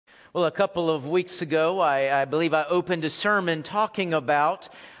Well, a couple of weeks ago, I believe I opened a sermon talking about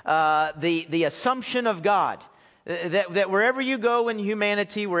the assumption of God. That wherever you go in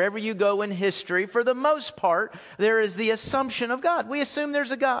humanity, wherever you go in history, for the most part, there is the assumption of God. We assume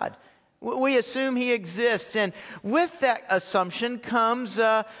there's a God. We assume He exists. And with that assumption comes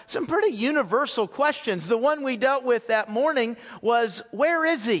some pretty universal questions. The one we dealt with that morning was, where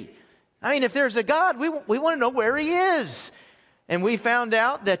is He? I mean, if there's a God, we want to know where He is. And we found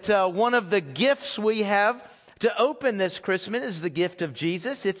out that one of the gifts we have to open this Christmas is the gift of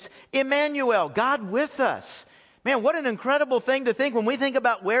Jesus. It's Emmanuel, God with us. Man, what an incredible thing to think when we think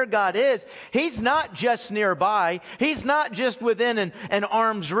about where God is. He's not just nearby. He's not just within an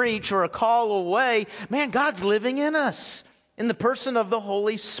arm's reach or a call away. Man, God's living in us in the person of the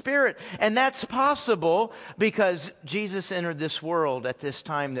Holy Spirit. And that's possible because Jesus entered this world at this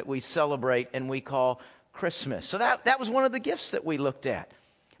time that we celebrate and we call Christmas. So that was one of the gifts that we looked at.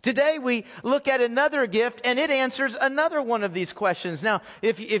 Today we look at another gift, and it answers another one of these questions. Now,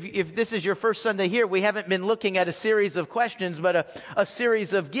 if this is your first Sunday here, we haven't been looking at a series of questions, but a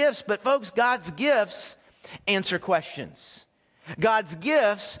series of gifts. But folks, God's gifts answer questions. God's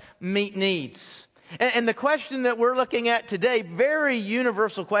gifts meet needs. And the question that we're looking at today, very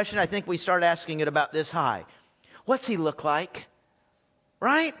universal question. I think we start asking it about this high. What's He look like?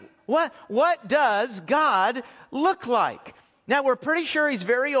 Right? What does God look like? Now, we're pretty sure He's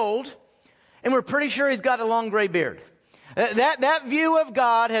very old, and we're pretty sure He's got a long gray beard. That view of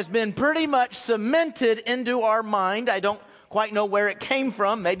God has been pretty much cemented into our mind. I don't quite know where it came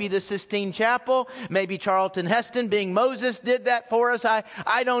from. Maybe the Sistine Chapel, maybe Charleton, Heston, being Moses, did that for us.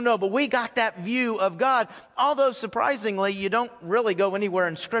 I don't know, but we got that view of God. Although, surprisingly, you don't really go anywhere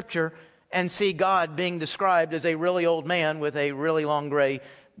in Scripture and see God being described as a really old man with a really long gray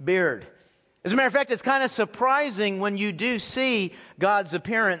beard. As a matter of fact, it's kind of surprising when you do see God's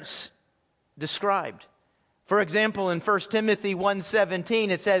appearance described. For example, in 1 Timothy 1:17,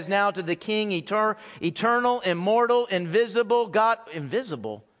 it says, "Now to the King, eternal, immortal, invisible, God..."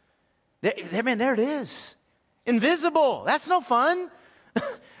 Invisible? There it is. Invisible. That's no fun.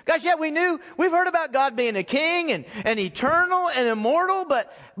 Gosh, yeah, we've heard about God being a king and eternal and immortal,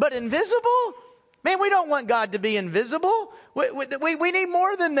 but invisible? Man, we don't want God to be invisible. We need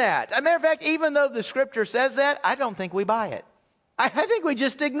more than that. As a matter of fact, even though the Scripture says that, I don't think we buy it. I think we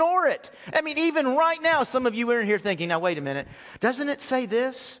just ignore it. I mean, even right now, some of you are in here thinking, now wait a minute, doesn't it say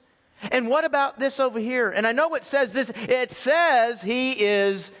this? And what about this over here? And I know it says this. It says He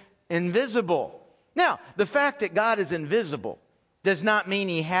is invisible. Now, the fact that God is invisible does not mean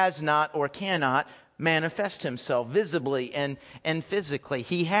He has not or cannot manifest Himself visibly and physically.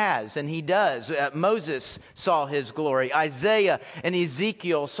 He has and He does. Moses saw His glory. Isaiah and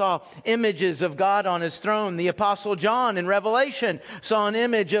Ezekiel saw images of God on His throne. The Apostle John in Revelation saw an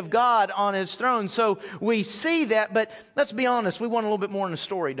image of God on His throne. So we see that, but let's be honest, we want a little bit more in the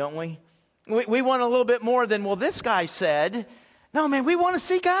story, don't we? We want a little bit more than, well, this guy said. No, man, we want to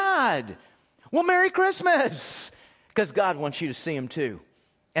see God. Well, Merry Christmas! Because God wants you to see Him too.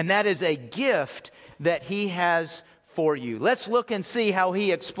 And that is a gift that He has for you. Let's look and see how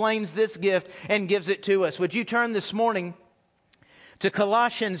He explains this gift and gives it to us. Would you turn this morning to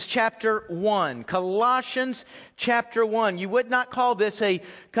Colossians chapter 1. Colossians chapter 1. You would not call this a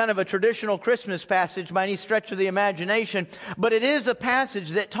kind of a traditional Christmas passage by any stretch of the imagination, but it is a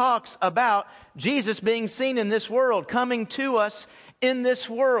passage that talks about Jesus being seen in this world, coming to us in this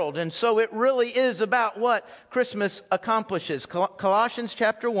world. And so it really is about what Christmas accomplishes. Colossians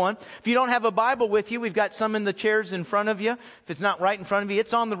chapter 1. If you don't have a Bible with you, we've got some in the chairs in front of you. If it's not right in front of you,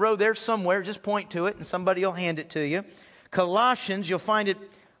 it's on the row there somewhere. Just point to it and somebody will hand it to you. Colossians, you'll find it a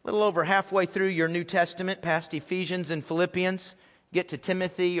little over halfway through your New Testament, past Ephesians and Philippians. Get to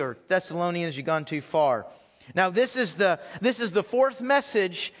Timothy or Thessalonians, you've gone too far. Now this is the fourth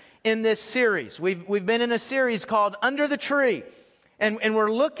message in this series. We've been in a series called Under the Tree. And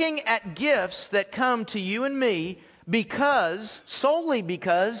we're looking at gifts that come to you and me solely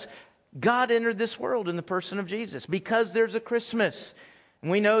because God entered this world in the person of Jesus. Because there's a Christmas. And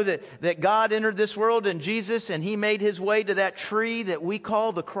we know that God entered this world in Jesus and He made His way to that tree that we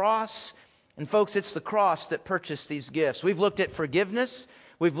call the cross. And folks, it's the cross that purchased these gifts. We've looked at forgiveness.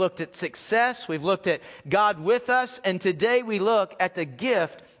 We've looked at success. We've looked at God with us. And today we look at the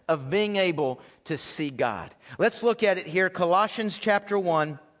gift of being able to see God. Let's look at it here. Colossians chapter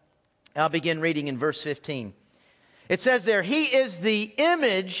 1. I'll begin reading in verse 15. It says there, He is the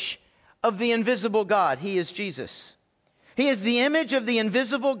image of the invisible God. He is Jesus. He is the image of the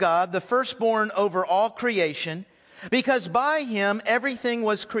invisible God, the firstborn over all creation, because by Him everything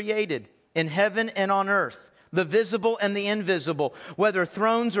was created in heaven and on earth, the visible and the invisible, whether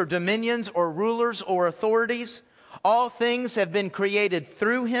thrones or dominions or rulers or authorities. All things have been created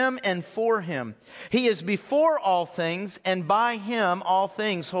through him and for him. He is before all things, and by him all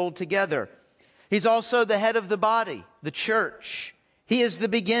things hold together. He's also the head of the body, the church. He is the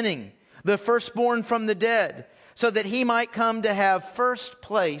beginning, the firstborn from the dead, so that he might come to have first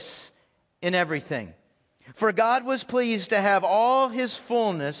place in everything. For God was pleased to have all his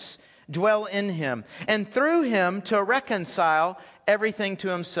fullness dwell in him, and through him to reconcile everything to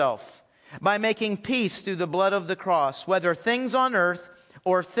himself, by making peace through the blood of the cross, whether things on earth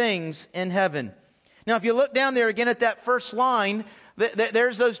or things in heaven. Now, if you look down there again at that first line,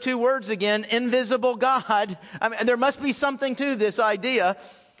 there's those two words again, invisible God. I mean, there must be something to this idea.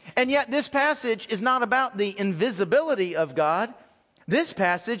 And yet this passage is not about the invisibility of God. This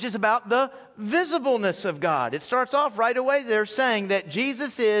passage is about the visibleness of God. It starts off right away there saying that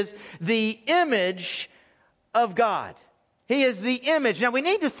Jesus is the image of God. He is the image. Now we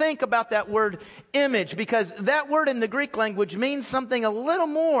need to think about that word image, because that word in the Greek language means something a little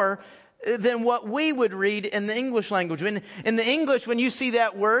more than what we would read in the English language. In the English, when you see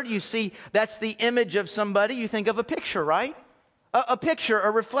that word, you see that's the image of somebody. You think of a picture, right? A picture,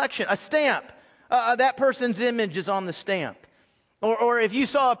 a reflection, a stamp. That person's image is on the stamp. Or if you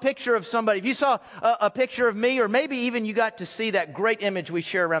saw a picture of somebody, if you saw a picture of me, or maybe even you got to see that great image we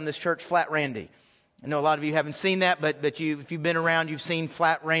share around this church, Flat Randy. I know a lot of you haven't seen that, but if you've been around, you've seen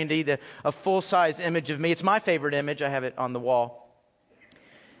Flat Randy, a full-size image of me. It's my favorite image. I have it on the wall.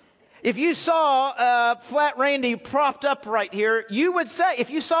 If you saw Flat Randy propped up right here, you would say,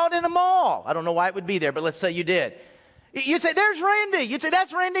 if you saw it in a mall, I don't know why it would be there, but let's say you did. You'd say, there's Randy. You'd say,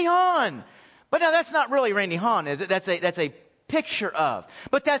 that's Randy Hahn. But now that's not really Randy Hahn, is it? That's a picture of.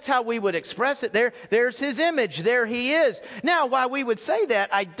 But that's how we would express it. There's his image. There he is. Now, why we would say that,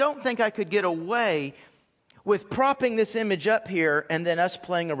 I don't think I could get away with propping this image up here and then us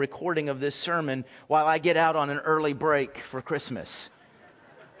playing a recording of this sermon while I get out on an early break for Christmas.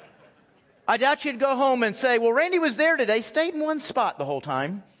 I doubt you'd go home and say, well, Randy was there today, stayed in one spot the whole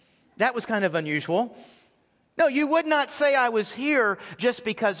time. That was kind of unusual. No, you would not say I was here just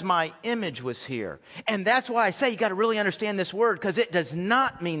because my image was here. And that's why I say you got to really understand this word, because it does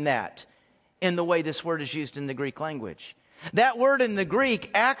not mean that in the way this word is used in the Greek language. That word in the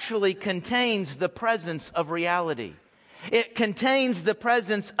Greek actually contains the presence of reality. It contains the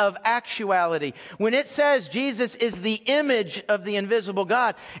presence of actuality. When it says Jesus is the image of the invisible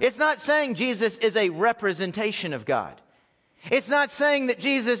God, it's not saying Jesus is a representation of God. It's not saying that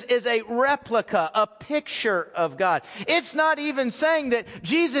Jesus is a replica, a picture of God. It's not even saying that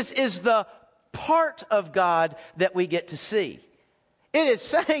Jesus is the part of God that we get to see. It is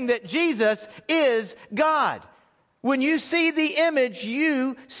saying that Jesus is God. When you see the image,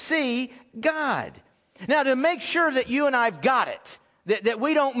 you see God. Now, to make sure that you and I've got it, that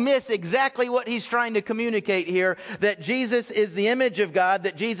we don't miss exactly what he's trying to communicate here, that Jesus is the image of God,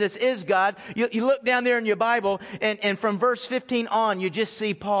 that Jesus is God, you look down there in your Bible, and from verse 15 on, you just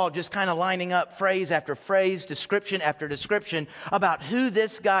see Paul just kind of lining up phrase after phrase, description after description about who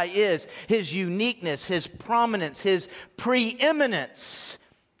this guy is, his uniqueness, his prominence, his preeminence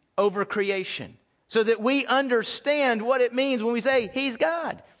over creation, so that we understand what it means when we say he's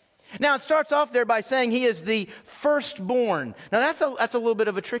God. Now, it starts off there by saying he is the firstborn. Now, that's a little bit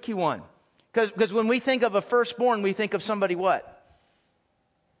of a tricky one. Because when we think of a firstborn, we think of somebody what?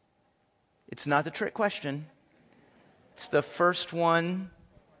 It's not the trick question. It's the first one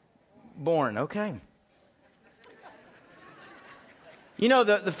born. Okay. You know,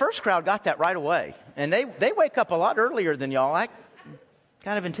 the first crowd got that right away. And they wake up a lot earlier than y'all. I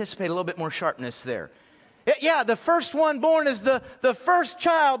kind of anticipate a little bit more sharpness there. Yeah, the first one born is the first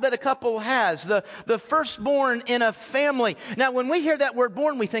child that a couple has, the firstborn in a family. Now, when we hear that word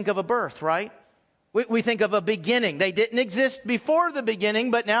born, we think of a birth, right? We think of a beginning. They didn't exist before the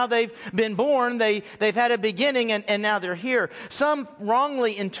beginning, but now they've been born. They've had a beginning, and now they're here. Some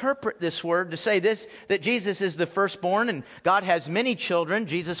wrongly interpret this word to say this, that Jesus is the firstborn, and God has many children.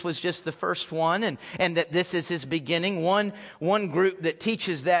 Jesus was just the first one, and that this is his beginning. One group that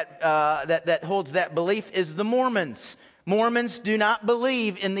teaches that holds that belief is the Mormons. Mormons do not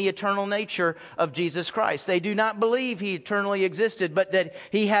believe in the eternal nature of Jesus Christ. They do not believe he eternally existed, but that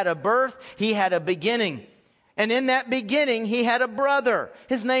he had a birth, he had a beginning. And in that beginning, he had a brother.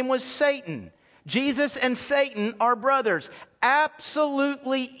 His name was Satan. Jesus and Satan are brothers,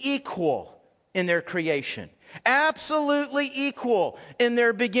 absolutely equal in their creation. Absolutely equal in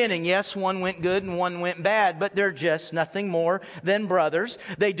their beginning. Yes, one went good and one went bad, but they're just nothing more than brothers.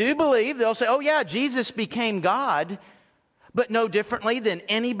 They do believe, they'll say, oh yeah, Jesus became God, but no differently than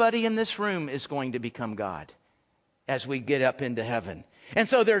anybody in this room is going to become God. as we get up into heaven. And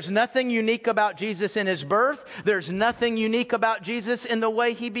so there's nothing unique about Jesus in his birth. There's nothing unique about Jesus in the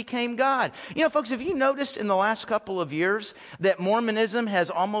way he became God. You know, folks, have you noticed in the last couple of years that Mormonism has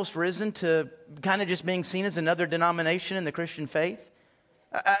almost risen to kind of just being seen as another denomination in the Christian faith?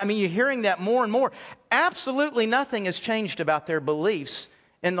 I mean, you're hearing that more and more. Absolutely nothing has changed about their beliefs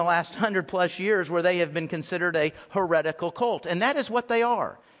in the last 100 plus years where they have been considered a heretical cult. And that is what they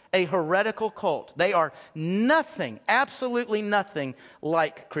are. A heretical cult. They are nothing, absolutely nothing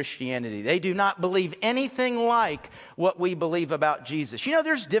like Christianity. They do not believe anything like what we believe about Jesus. You know,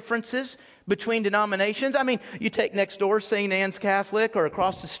 there's differences between denominations. I mean, you take next door St. Anne's Catholic or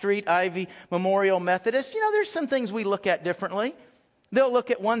across the street Ivy Memorial Methodist. You know, there's some things we look at differently. They'll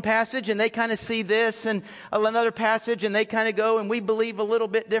look at one passage and they kind of see this, and another passage and they kind of go, and we believe a little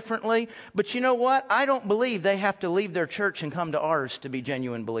bit differently. But you know what? I don't believe they have to leave their church and come to ours to be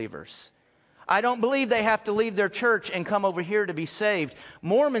genuine believers. I don't believe they have to leave their church and come over here to be saved.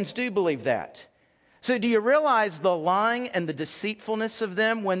 Mormons do believe that. So do you realize the lying and the deceitfulness of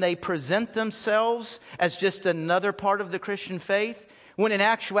them when they present themselves as just another part of the Christian faith? When in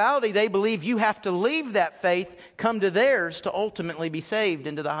actuality, they believe you have to leave that faith, come to theirs to ultimately be saved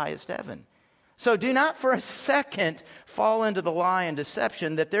into the highest heaven. So do not for a second fall into the lie and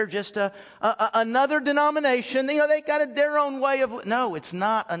deception that they're just another denomination. You know, they got their own way of... No, it's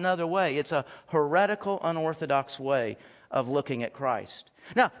not another way. It's a heretical, unorthodox way of looking at Christ.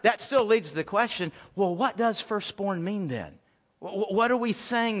 Now, that still leads to the question, well, what does firstborn mean then? What are we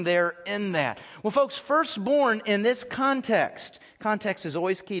saying there in that? Well, folks, firstborn in this context is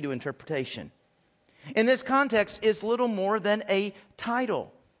always key to interpretation. In this context, is little more than a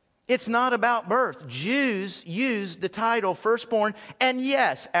title. It's not about birth. Jews use the title firstborn, and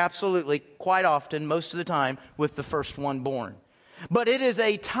yes, absolutely, quite often, most of the time, with the first one born. But it is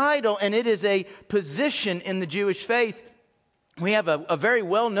a title and it is a position in the Jewish faith. We have a very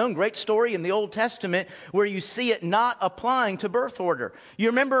well-known great story in the Old Testament where you see it not applying to birth order. You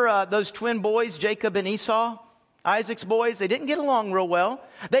remember those twin boys, Jacob and Esau, Isaac's boys? They didn't get along real well.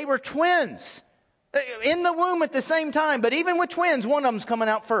 They were twins in the womb at the same time. But even with twins, one of them's coming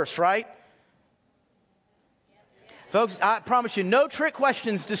out first, right? Folks, I promise you, no trick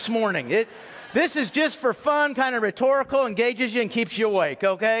questions this morning. This is just for fun, kind of rhetorical, engages you and keeps you awake,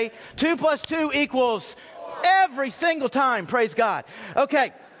 okay? 2 + 2 equals... every single time, praise God.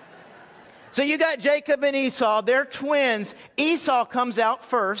 Okay, so you got Jacob and Esau, they're twins. Esau comes out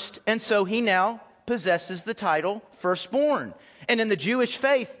first, and so he now possesses the title firstborn. And in the Jewish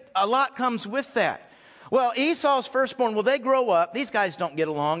faith, a lot comes with that. Well, Esau's firstborn, well, they grow up. These guys don't get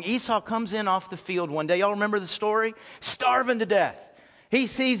along. Esau comes in off the field one day. Y'all remember the story? Starving to death. He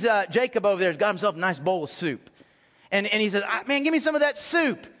sees Jacob over there. He's got himself a nice bowl of soup. And he says, man, give me some of that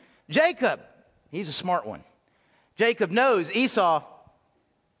soup. Jacob, he's a smart one. Jacob knows Esau,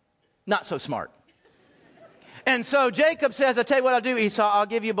 not so smart. And so Jacob says, I'll tell you what I'll do, Esau. I'll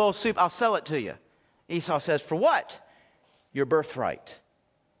give you a bowl of soup. I'll sell it to you. Esau says, for what? Your birthright.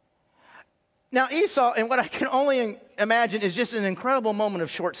 Now Esau, and what I can only imagine is just an incredible moment of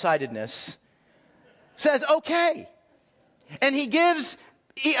short-sightedness, says, okay. And he gives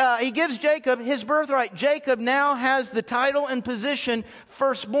Jacob his birthright. Jacob now has the title and position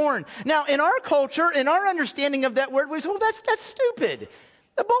firstborn. Now, in our culture, in our understanding of that word, we say, well, that's stupid.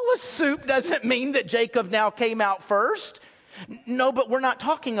 The bowl of soup doesn't mean that Jacob now came out first. No, but we're not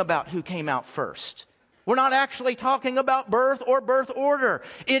talking about who came out first. We're not actually talking about birth or birth order.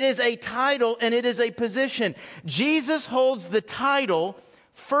 It is a title and it is a position. Jesus holds the title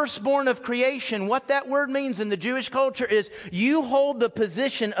firstborn of creation. What that word means in the Jewish culture is you hold the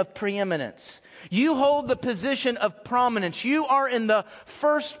position of preeminence. You hold the position of prominence. You are in the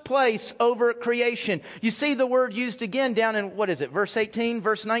first place over creation. You see the word used again down in, what is it, verse 18,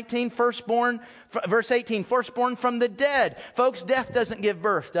 verse 19, firstborn, verse 18, firstborn from the dead. Folks, death doesn't give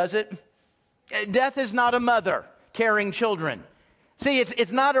birth, does it? Death is not a mother carrying children. See,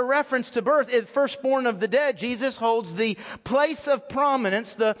 it's not a reference to birth. It's firstborn of the dead. Jesus holds the place of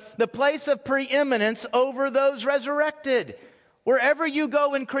prominence, the place of preeminence over those resurrected. Wherever you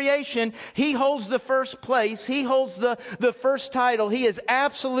go in creation, he holds the first place. He holds the first title. He is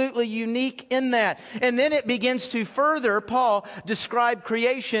absolutely unique in that. And then it begins to further, Paul, describe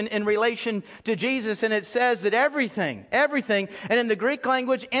creation in relation to Jesus. And it says that everything, and in the Greek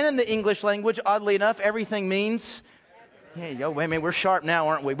language and in the English language, oddly enough, everything means... Hey, yo, wait a minute, we're sharp now,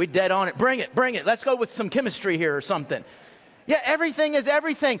 aren't we? We're dead on it. Bring it. Let's go with some chemistry here or something. Yeah, everything is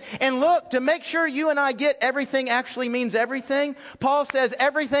everything. And look, to make sure you and I get everything actually means everything, Paul says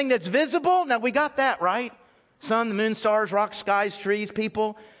everything that's visible. Now, we got that, right? Sun, the moon, stars, rocks, skies, trees,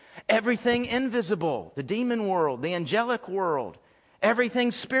 people. everything invisible, the demon world, the angelic world,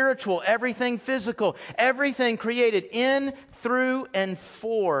 everything spiritual, everything physical, everything created in, through, and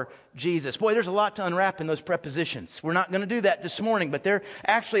for Jesus. Boy, there's a lot to unwrap in those prepositions. We're not going to do that this morning, but there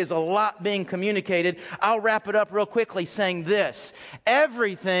actually is a lot being communicated. I'll wrap it up real quickly saying this.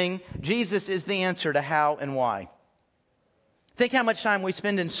 Everything, Jesus is the answer to how and why. Think how much time we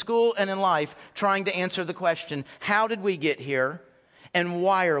spend in school and in life trying to answer the question, how did we get here? And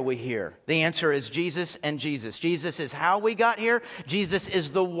why are we here? The answer is Jesus and Jesus. Jesus is how we got here. Jesus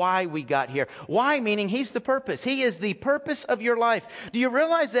is the why we got here. Why meaning He's the purpose. He is the purpose of your life. Do you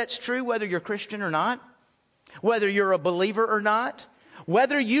realize that's true whether you're Christian or not? Whether you're a believer or not?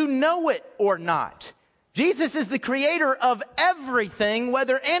 Whether you know it or not? Jesus is the creator of everything,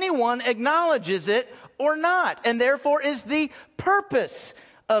 whether anyone acknowledges it or not, and therefore is the purpose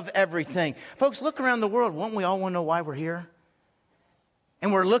of everything. Folks, look around the world. Won't we all want to know why we're here?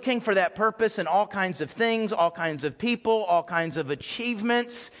 And we're looking for that purpose in all kinds of things, all kinds of people, all kinds of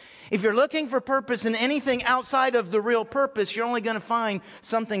achievements. If you're looking for purpose in anything outside of the real purpose, you're only going to find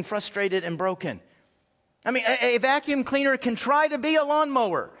something frustrated and broken. I mean, a vacuum cleaner can try to be a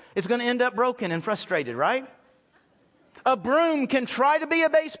lawnmower. It's going to end up broken and frustrated, right? A broom can try to be a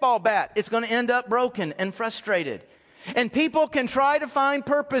baseball bat. It's going to end up broken and frustrated. And people can try to find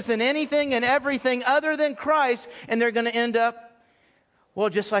purpose in anything and everything other than Christ, and they're going to end up, well,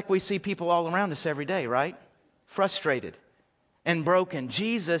 just like we see people all around us every day, right? Frustrated and broken.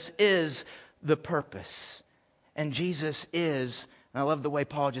 Jesus is the purpose. And Jesus is, and I love the way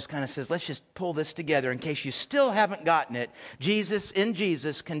Paul just kind of says, let's just pull this together in case you still haven't gotten it. Jesus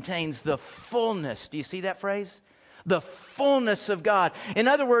contains the fullness. Do you see that phrase? The fullness of God. In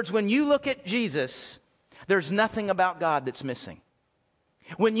other words, when you look at Jesus, there's nothing about God that's missing.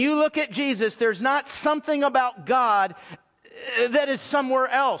 When you look at Jesus, there's not something about God that is somewhere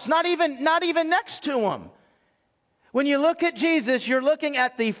else, not even next to Him. When you look at Jesus, you're looking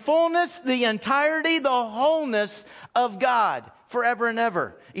at the fullness, the entirety, the wholeness of God forever and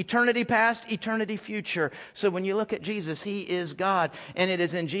ever. Eternity past, eternity future. So when you look at Jesus, He is God. And it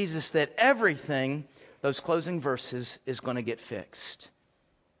is in Jesus that everything, those closing verses, is going to get fixed.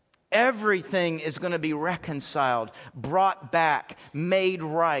 Everything is going to be reconciled, brought back, made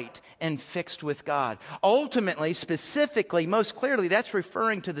right, and fixed with God. Ultimately, specifically, most clearly, that's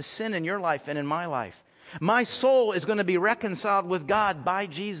referring to the sin in your life and in my life. My soul is going to be reconciled with God by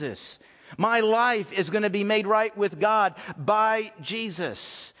Jesus. My life is going to be made right with God by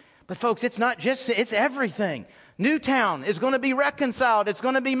Jesus. But folks, it's not just, it's everything. Newtown is going to be reconciled. It's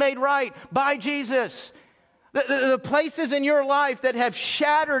going to be made right by Jesus. The places in your life that have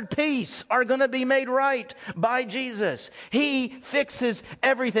shattered peace are going to be made right by Jesus. He fixes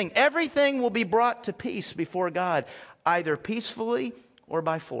everything. Everything will be brought to peace before God, either peacefully or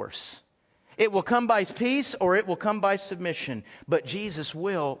by force. It will come by peace or it will come by submission. But Jesus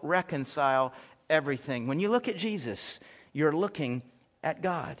will reconcile everything. When you look at Jesus, you're looking at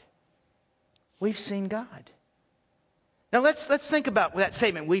God. We've seen God. Now let's think about that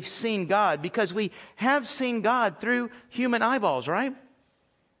statement, we've seen God, because we have seen God through human eyeballs, right?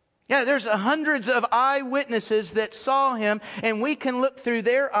 Yeah, there's hundreds of eyewitnesses that saw Him, and we can look through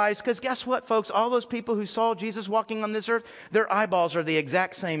their eyes, because guess what, folks? All those people who saw Jesus walking on this earth, their eyeballs are the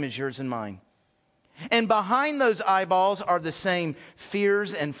exact same as yours and mine. And behind those eyeballs are the same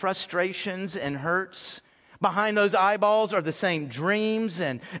fears and frustrations and hurts. Behind those eyeballs are the same dreams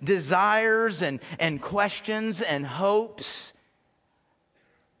and desires and questions and hopes.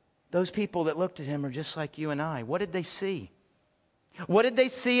 Those people that looked at Him are just like you and I. What did they see? What did they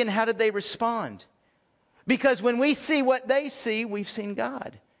see and how did they respond? Because when we see what they see, we've seen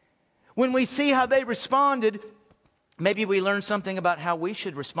God. When we see how they responded, maybe we learn something about how we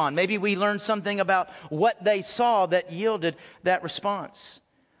should respond. Maybe we learn something about what they saw that yielded that response.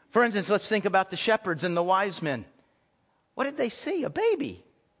 For instance, let's think about the shepherds and the wise men. What did they see? A baby.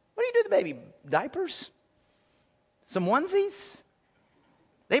 What do you do to the baby? Diapers? Some onesies?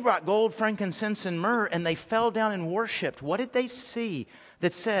 They brought gold, frankincense, and myrrh, and they fell down and worshiped. What did they see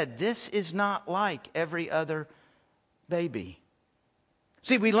that said, this is not like every other baby?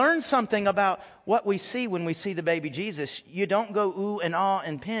 See, we learn something about what we see when we see the baby Jesus. You don't go ooh and ah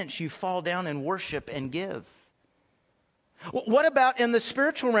and pinch. You fall down and worship and give. What about in the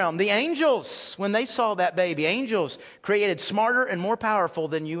spiritual realm? The angels, when they saw that baby, angels created smarter and more powerful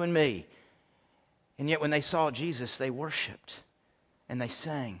than you and me. And yet when they saw Jesus, they worshiped and they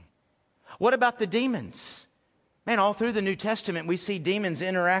sang. What about the demons? Man, all through the New Testament, we see demons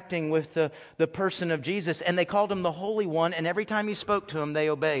interacting with the person of Jesus, and they called Him the Holy One, and every time He spoke to them, they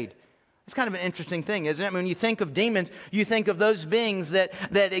obeyed. It's kind of an interesting thing, isn't it? When you think of demons, you think of those beings that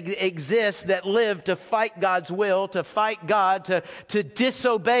exist, that live to fight God's will, to fight God, to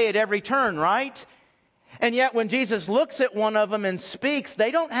disobey at every turn, right? And yet when Jesus looks at one of them and speaks,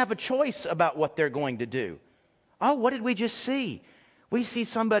 they don't have a choice about what they're going to do. Oh, what did we just see? We see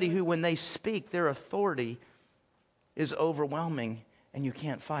somebody who, when they speak, their authority is overwhelming and you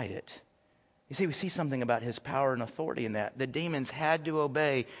can't fight it. You see, we see something about his power and authority in that. The demons had to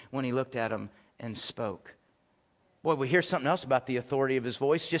obey when he looked at them and spoke. Boy, we hear something else about the authority of his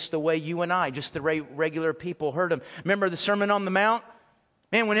voice, just the way you and I, just the regular people heard him. Remember the Sermon on the Mount?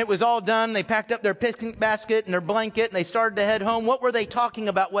 Man, when it was all done, they packed up their picnic basket and their blanket and they started to head home. What were they talking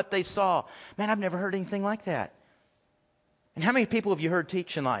about, what they saw? Man, I've never heard anything like that. And how many people have you heard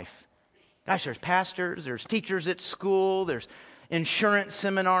teach in life? Gosh, there's pastors, there's teachers at school, there's insurance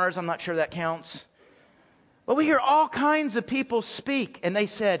seminars. I'm not sure that counts. But we hear all kinds of people speak, and they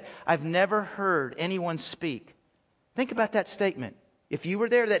said, I've never heard anyone speak. Think about that statement. If you were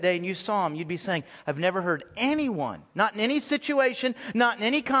there that day and you saw him, you'd be saying, I've never heard anyone, not in any situation, not in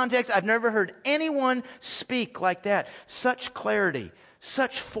any context, I've never heard anyone speak like that. Such clarity,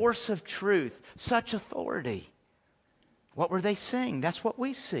 such force of truth, such authority. What were they saying? That's what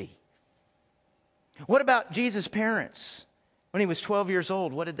we see. What about Jesus' parents? When he was 12 years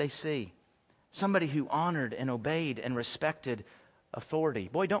old, what did they see? Somebody who honored and obeyed and respected authority.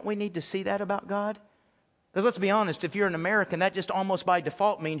 Boy, don't we need to see that about God? Because let's be honest, if you're an American, that just almost by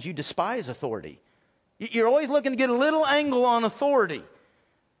default means you despise authority. You're always looking to get a little angle on authority.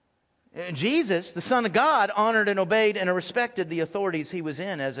 Jesus, the Son of God, honored and obeyed and respected the authorities he was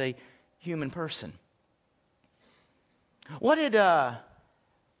in as a human person. What did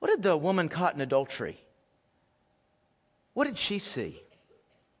the woman caught in adultery? What did she see?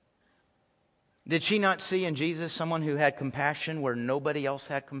 Did she not see in Jesus someone who had compassion where nobody else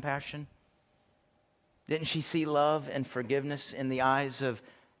had compassion? Didn't she see love and forgiveness in the eyes of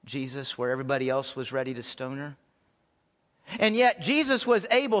Jesus where everybody else was ready to stone her? And yet Jesus was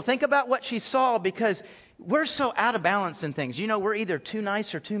able, think about what she saw, because we're so out of balance in things. You know, we're either too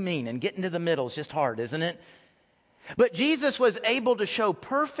nice or too mean, and getting to the middle is just hard, isn't it? But Jesus was able to show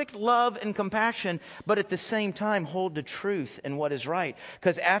perfect love and compassion, but at the same time hold the truth in what is right.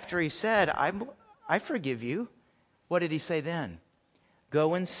 Because after he said, I forgive you, what did he say then?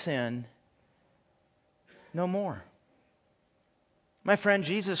 Go and sin no more. My friend,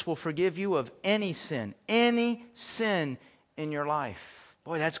 Jesus will forgive you of any sin in your life.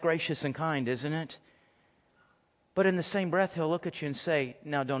 Boy, that's gracious and kind, isn't it? But in the same breath, he'll look at you and say,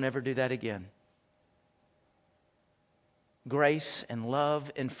 now don't ever do that again. Grace and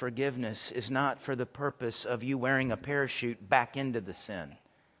love and forgiveness is not for the purpose of you wearing a parachute back into the sin.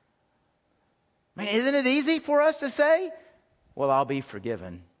 Man, isn't it easy for us to say, well, I'll be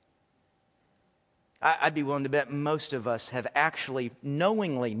forgiven? I'd be willing to bet most of us have actually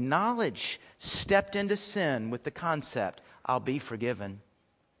knowingly, stepped into sin with the concept, I'll be forgiven.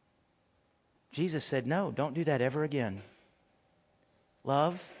 Jesus said, no, don't do that ever again.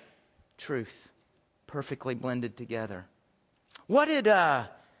 Love, truth, perfectly blended together. What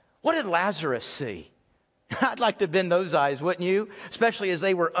did Lazarus see? I'd like to bend those eyes, wouldn't you? Especially as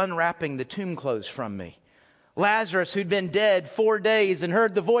they were unwrapping the tomb clothes from me. Lazarus, who'd been dead 4 days and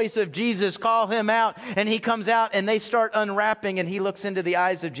heard the voice of Jesus call him out, and he comes out and they start unwrapping and he looks into the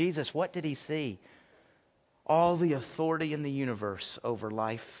eyes of Jesus. What did he see? All the authority in the universe over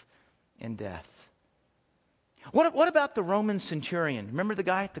life and death. What about the Roman centurion? Remember the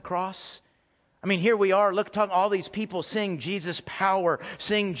guy at the cross? I mean, here we are, look, all these people seeing Jesus' power,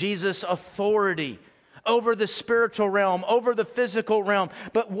 seeing Jesus' authority over the spiritual realm, over the physical realm.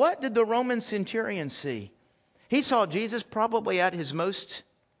 But what did the Roman centurion see? He saw Jesus probably at his most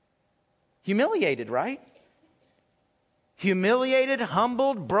humiliated, right? Humiliated,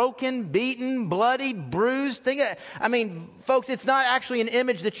 humbled, broken, beaten, bloody, bruised. Folks, it's not actually an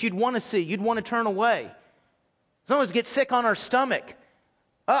image that you'd want to see. You'd want to turn away. Some of us get sick on our stomach.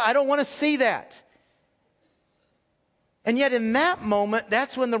 I don't want to see that. And yet in that moment,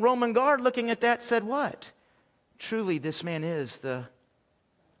 that's when the Roman guard looking at that said what? Truly, this man is the...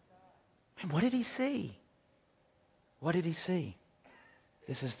 And what did he see? What did he see?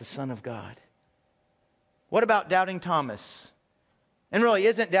 This is the Son of God. What about doubting Thomas? And really,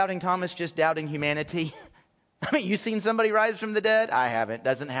 isn't doubting Thomas just doubting humanity? I mean, you seen somebody rise from the dead? I haven't.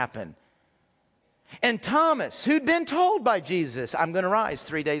 Doesn't happen. And Thomas, who'd been told by Jesus, I'm going to rise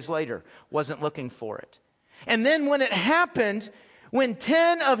 3 days later, wasn't looking for it. And then when it happened, when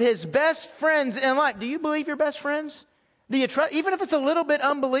 10 of his best friends in life, do you believe your best friends? Do you trust, even if it's a little bit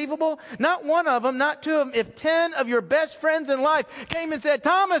unbelievable? Not one of them, not two of them. If 10 of your best friends in life came and said,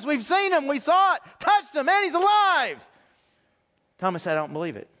 Thomas, we've seen him, we saw it, touched him, and he's alive. Thomas said, I don't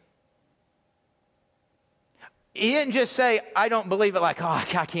believe it. He didn't just say, I don't believe it, like, oh,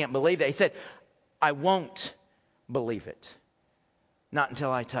 I can't believe that. He said, I won't believe it. Not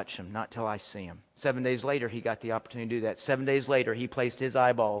until I touch him, not until I see him. 7 days later, he got the opportunity to do that. 7 days later, he placed his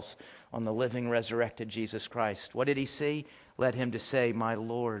eyeballs on the living, resurrected Jesus Christ. What did he see? Led him to say, my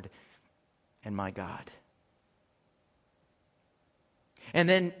Lord and my God. And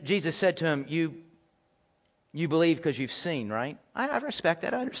then Jesus said to him, you believe because you've seen, right? I respect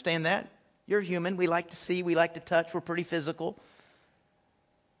that. I understand that. You're human. We like to see. We like to touch. We're pretty physical.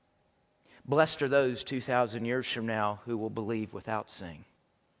 Blessed are those 2,000 years from now who will believe without seeing.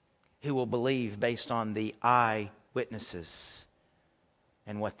 Who will believe based on the eyewitnesses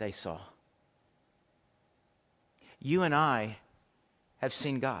and what they saw. You and I have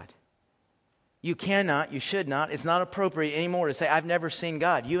seen God. You cannot, you should not, it's not appropriate anymore to say, I've never seen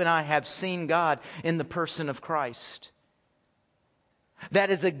God. You and I have seen God in the person of Christ.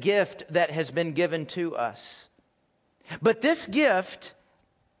 That is a gift that has been given to us. But this gift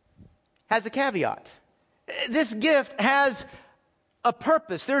has a caveat. This gift has a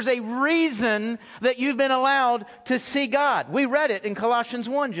purpose. There's a reason that you've been allowed to see God. We read it in Colossians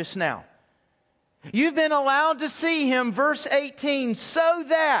 1 just now. You've been allowed to see Him, verse 18, so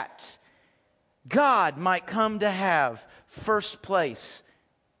that God might come to have first place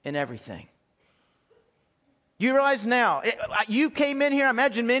in everything. You realize now, you came in here, I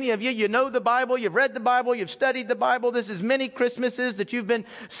imagine many of you, you know the Bible, you've read the Bible, you've studied the Bible. This is many Christmases that you've been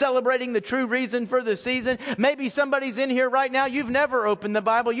celebrating the true reason for the season. Maybe somebody's in here right now, you've never opened the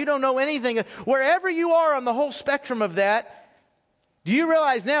Bible, you don't know anything. Wherever you are on the whole spectrum of that, do you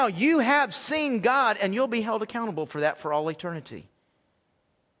realize now you have seen God and you'll be held accountable for that for all eternity?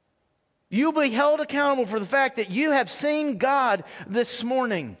 You'll be held accountable for the fact that you have seen God this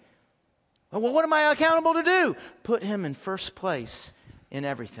morning. Well, what am I accountable to do? Put Him in first place in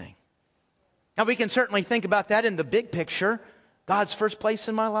everything. Now, we can certainly think about that in the big picture. God's first place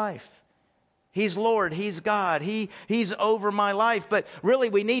in my life. He's Lord. He's God. He's over my life. But really,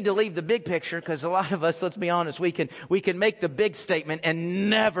 we need to leave the big picture because a lot of us, let's be honest, we can make the big statement and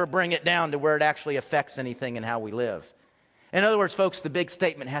never bring it down to where it actually affects anything in how we live. In other words, folks, the big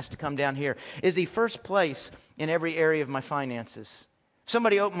statement has to come down here. Is He first place in every area of my finances? If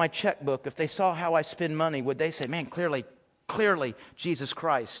somebody opened my checkbook, if they saw how I spend money, would they say, man, clearly, Jesus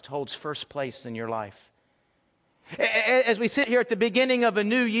Christ holds first place in your life? As we sit here at the beginning of a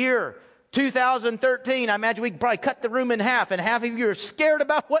new year, 2013, I imagine we could probably cut the room in half, and half of you are scared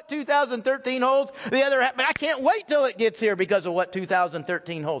about what 2013 holds. The other half, I can't wait till it gets here because of what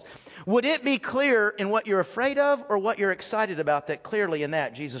 2013 holds. Would it be clear in what you're afraid of or what you're excited about that clearly in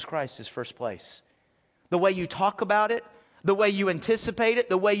that Jesus Christ is first place? The way you talk about it, the way you anticipate it,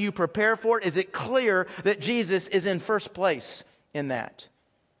 the way you prepare for it, is it clear that Jesus is in first place in that?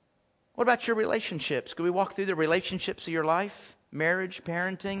 What about your relationships? Could we walk through the relationships of your life? Marriage,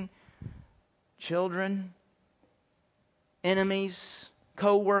 parenting, children, enemies,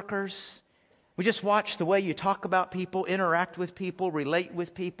 co-workers. We just watch the way you talk about people, interact with people, relate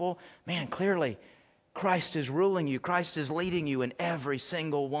with people. Man, clearly, Christ is ruling you. Christ is leading you in every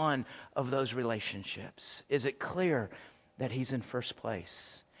single one of those relationships. Is it clear that He's in first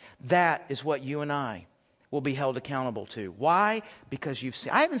place? That is what you and I will be held accountable to. Why? Because you've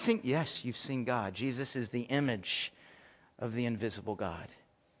seen, yes, you've seen God. Jesus is the image of the invisible God.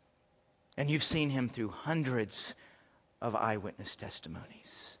 And you've seen Him through hundreds of eyewitness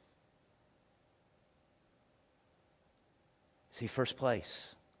testimonies. Is He first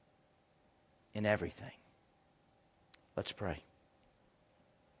place in everything? Let's pray.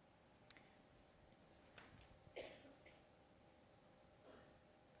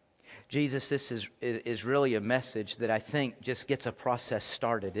 Jesus, this is really a message that I think just gets a process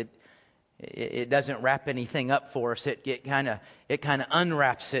started. It doesn't wrap anything up for us. It kind of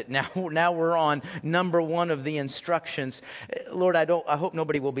unwraps it. Now we're on number one of the instructions. Lord, I hope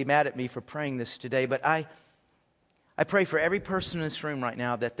nobody will be mad at me for praying this today, but I pray for every person in this room right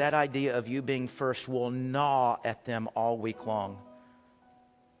now that idea of you being first will gnaw at them all week long.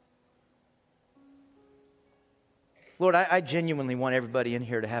 Lord, I genuinely want everybody in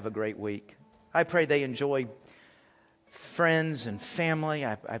here to have a great week. I pray they enjoy friends and family.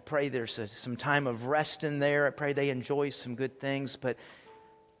 I pray there's some time of rest in there. I pray they enjoy some good things. But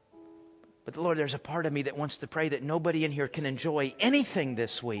Lord, there's a part of me that wants to pray that nobody in here can enjoy anything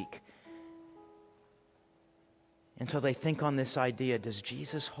this week until they think on this idea, does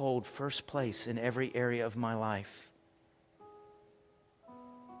Jesus hold first place in every area of my life?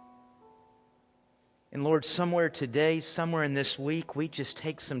 And Lord, somewhere today, somewhere in this week, we just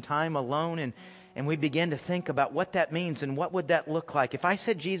take some time alone and we begin to think about what that means and what would that look like. If I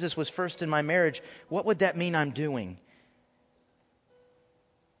said Jesus was first in my marriage, what would that mean I'm doing?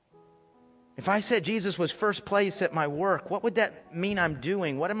 If I said Jesus was first place at my work, what would that mean I'm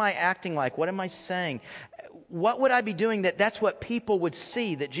doing? What am I acting like? What am I saying? What would I be doing that's what people would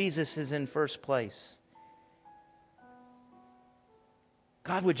see, that Jesus is in first place?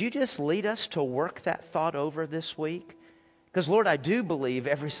 God, would you just lead us to work that thought over this week? Because, Lord, I do believe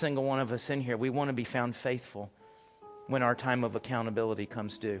every single one of us in here, we want to be found faithful when our time of accountability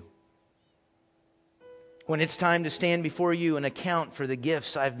comes due. When it's time to stand before you and account for the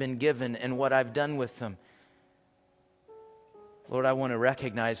gifts I've been given and what I've done with them. Lord, I want to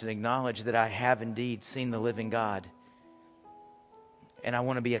recognize and acknowledge that I have indeed seen the living God. And I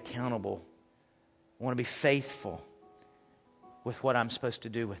want to be accountable. I want to be faithful with what I'm supposed to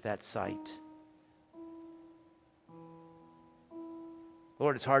do with that sight.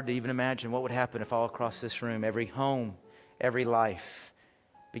 Lord, it's hard to even imagine what would happen if all across this room, every home, every life,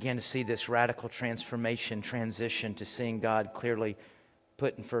 began to see this radical transformation, transition to seeing God clearly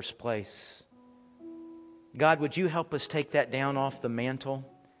put in first place. God, would you help us take that down off the mantle?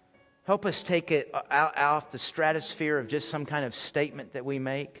 Help us take it out off the stratosphere of just some kind of statement that we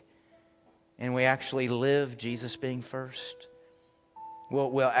make, and we actually live Jesus being first.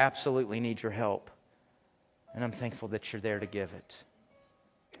 We'll absolutely need your help. And I'm thankful that you're there to give it.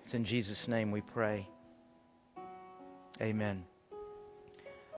 It's in Jesus' name we pray. Amen.